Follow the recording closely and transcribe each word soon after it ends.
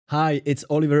Hi, it's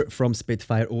Oliver from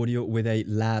Spitfire Audio with a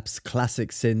LABS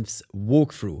Classic Synths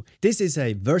walkthrough. This is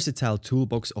a versatile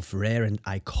toolbox of rare and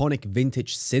iconic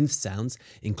vintage synth sounds,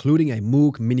 including a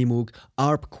MOOG Minimoog,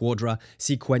 ARP Quadra,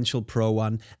 Sequential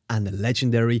Pro-One and the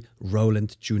legendary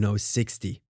Roland Juno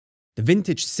 60. The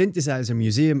Vintage Synthesizer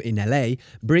Museum in LA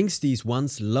brings these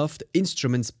once loved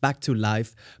instruments back to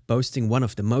life, boasting one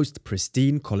of the most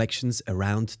pristine collections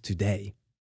around today.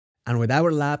 And with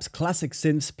our LABS Classic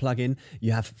Synths plugin,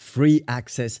 you have free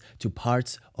access to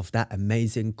parts of that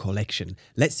amazing collection.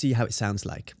 Let's see how it sounds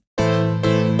like.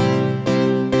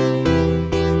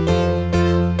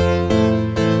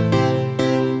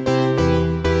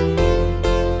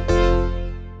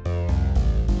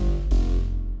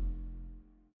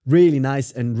 Really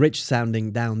nice and rich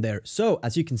sounding down there. So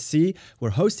as you can see, we're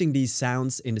hosting these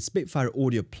sounds in the Spitfire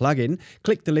Audio plugin.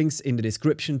 Click the links in the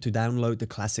description to download the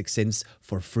Classic Synths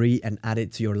for free and add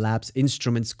it to your LABS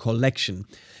instruments collection.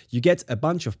 You get a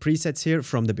bunch of presets here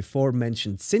from the before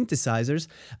mentioned synthesizers,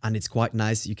 and it's quite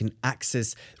nice. You can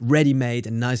access ready-made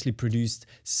and nicely produced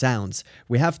sounds.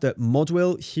 We have the mod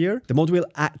wheel here. The mod wheel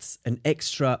adds an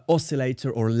extra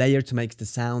oscillator or layer to make the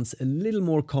sounds a little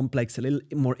more complex, a little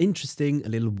more interesting, a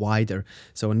little wider.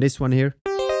 So on this one here,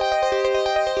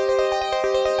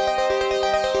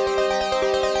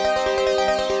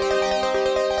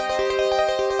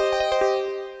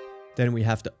 then we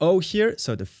have the O here,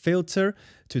 so the filter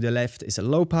to the left is a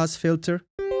low pass filter.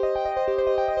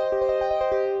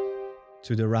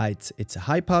 To the right it's a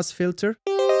high pass filter.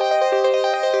 A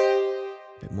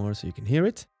bit more so you can hear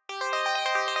it.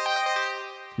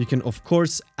 You can of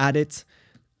course add it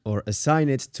or assign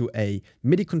it to a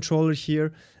MIDI controller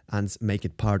here and make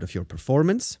it part of your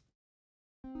performance.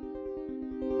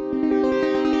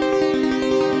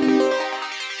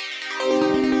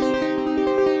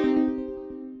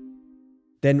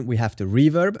 Then we have the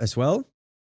reverb as well.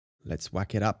 Let's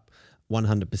whack it up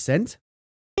 100%.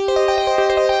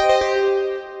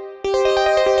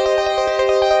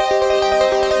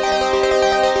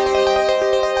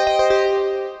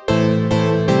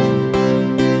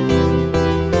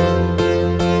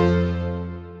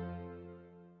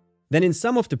 Then in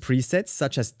some of the presets,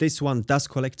 such as this one, Dust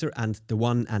Collector, and the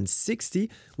 1 and 60,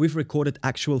 we've recorded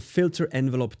actual filter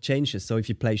envelope changes. So if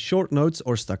you play short notes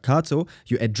or staccato,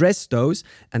 you address those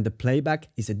and the playback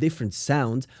is a different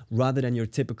sound rather than your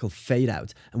typical fade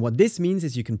out. And what this means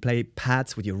is you can play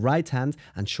pads with your right hand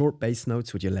and short bass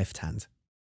notes with your left hand.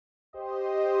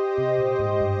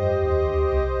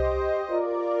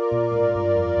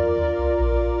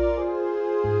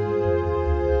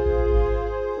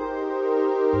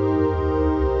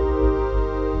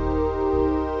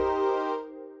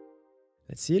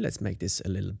 Let's see, let's make this a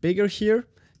little bigger here.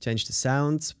 Change the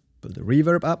sounds, put the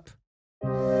reverb up.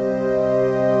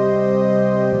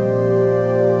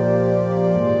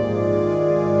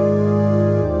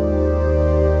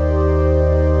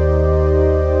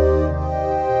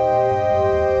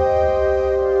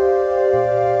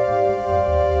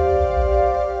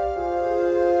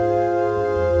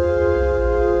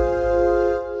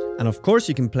 And of course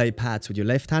you can play pads with your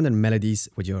left hand and melodies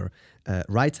with your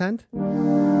right hand.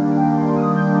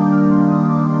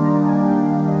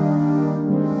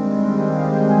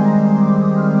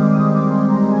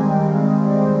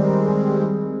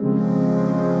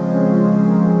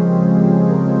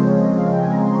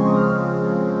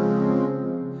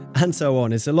 And so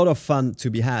on. It's a lot of fun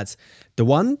to be had. The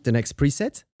one, the next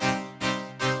preset.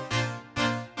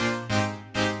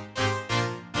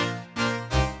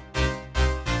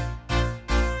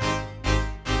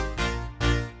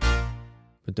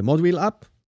 Put the mod wheel up.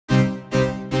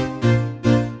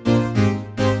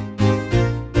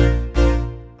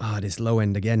 Ah, this low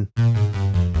end again.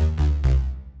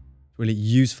 Really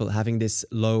useful having this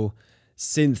low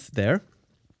synth there.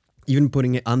 Even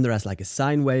putting it under as like a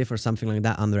sine wave or something like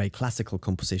that under a classical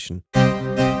composition.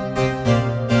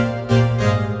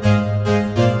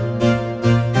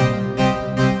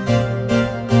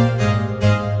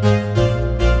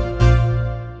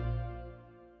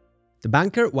 The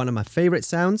banker, one of my favorite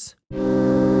sounds.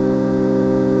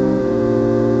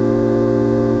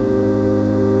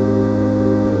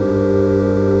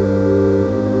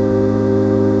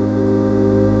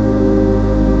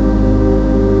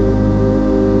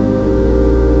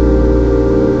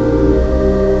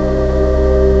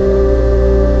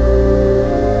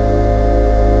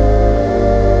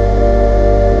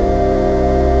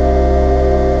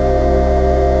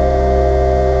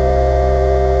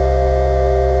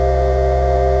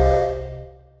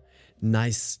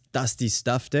 Nice dusty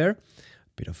stuff there.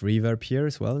 Bit of reverb here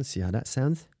as well. Let's see how that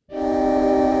sounds.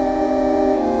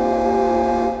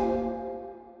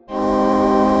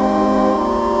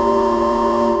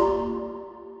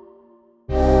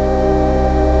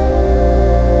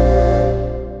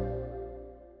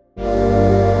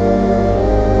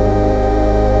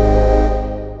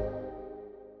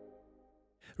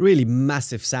 Really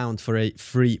massive sound for a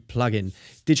free plugin.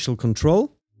 Digital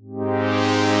control.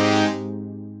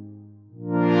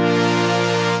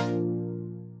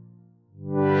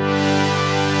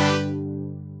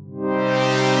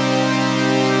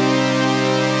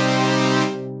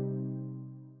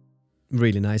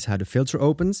 Really nice how the filter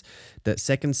opens. The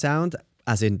second sound,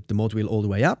 as in the mod wheel all the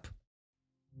way up.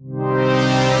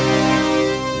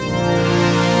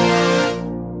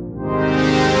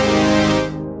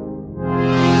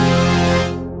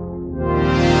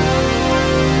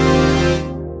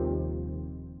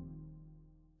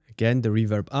 Again, the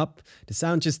reverb up. The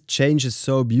sound just changes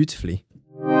so beautifully.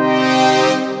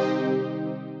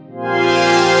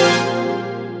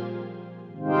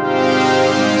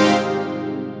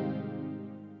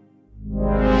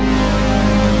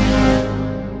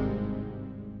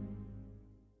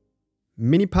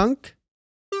 Mini punk.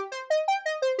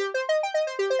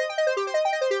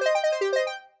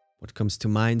 What comes to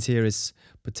mind here is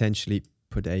potentially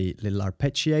put a little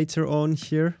arpeggiator on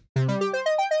here.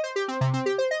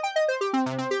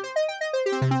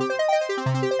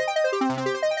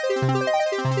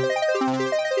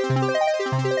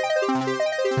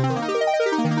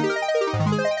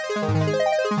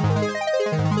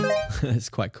 It's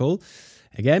quite cool.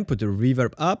 Again, put the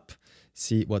reverb up.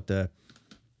 See what the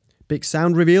big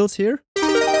sound reveals here.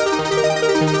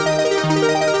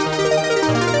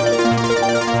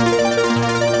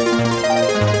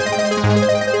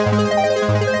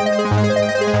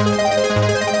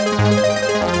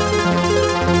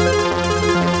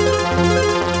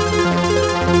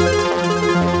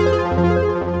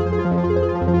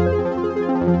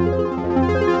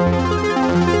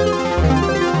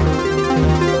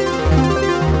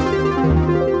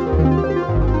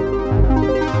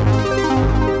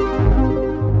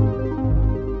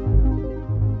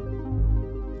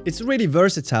 It's really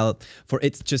versatile for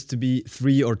it just to be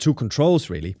 3 or 2 controls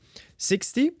really.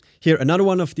 60. Here another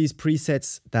one of these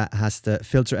presets that has the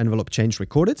filter envelope change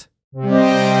recorded.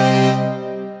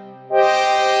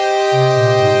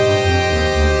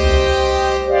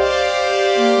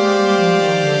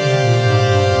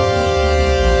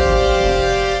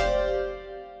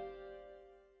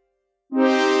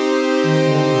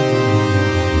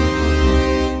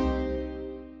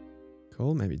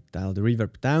 Cool, maybe dial the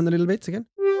reverb down a little bit again.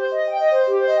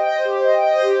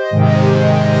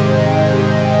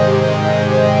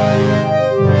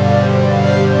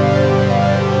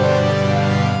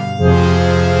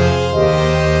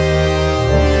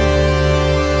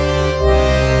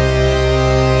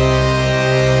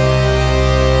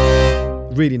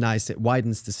 Really nice, it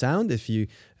widens the sound if you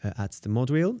add the mod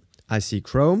wheel. I see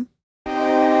chrome.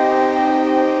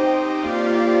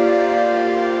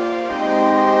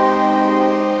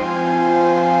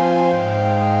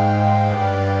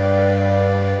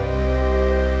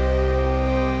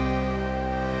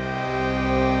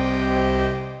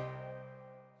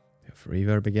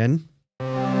 Reverb again.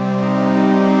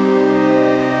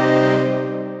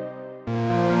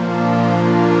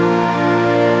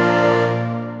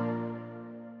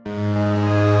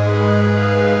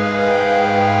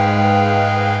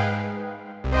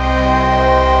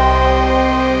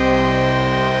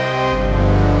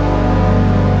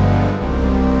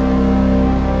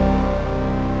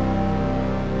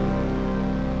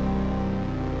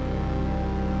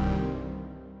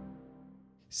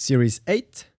 Series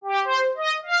 8.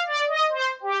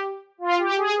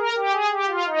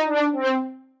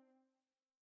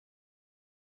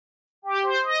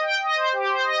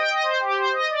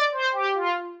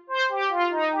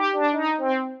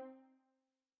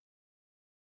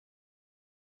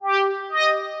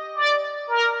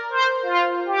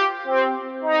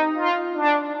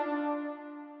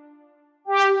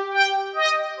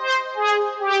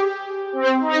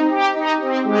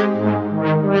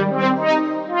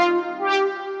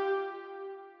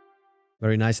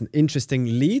 Very nice and interesting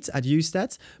leads. I'd use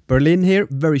that. Berlin here,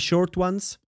 very short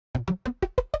ones.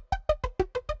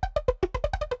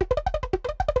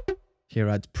 Here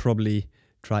I'd probably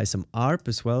try some ARP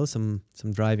as well, some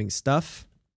driving stuff.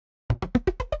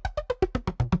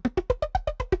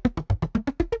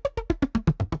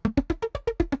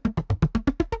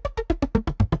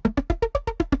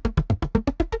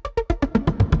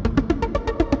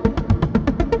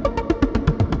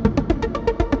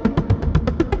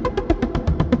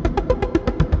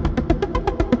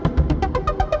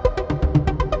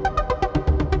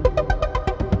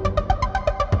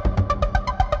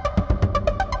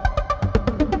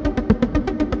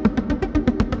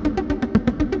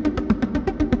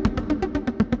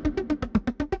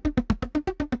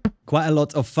 Quite a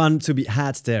lot of fun to be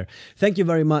had there. Thank you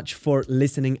very much for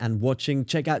listening and watching.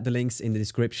 Check out the links in the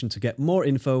description to get more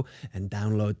info and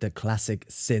download the classic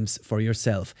synths for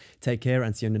yourself. Take care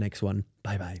and see you in the next one.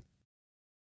 Bye bye.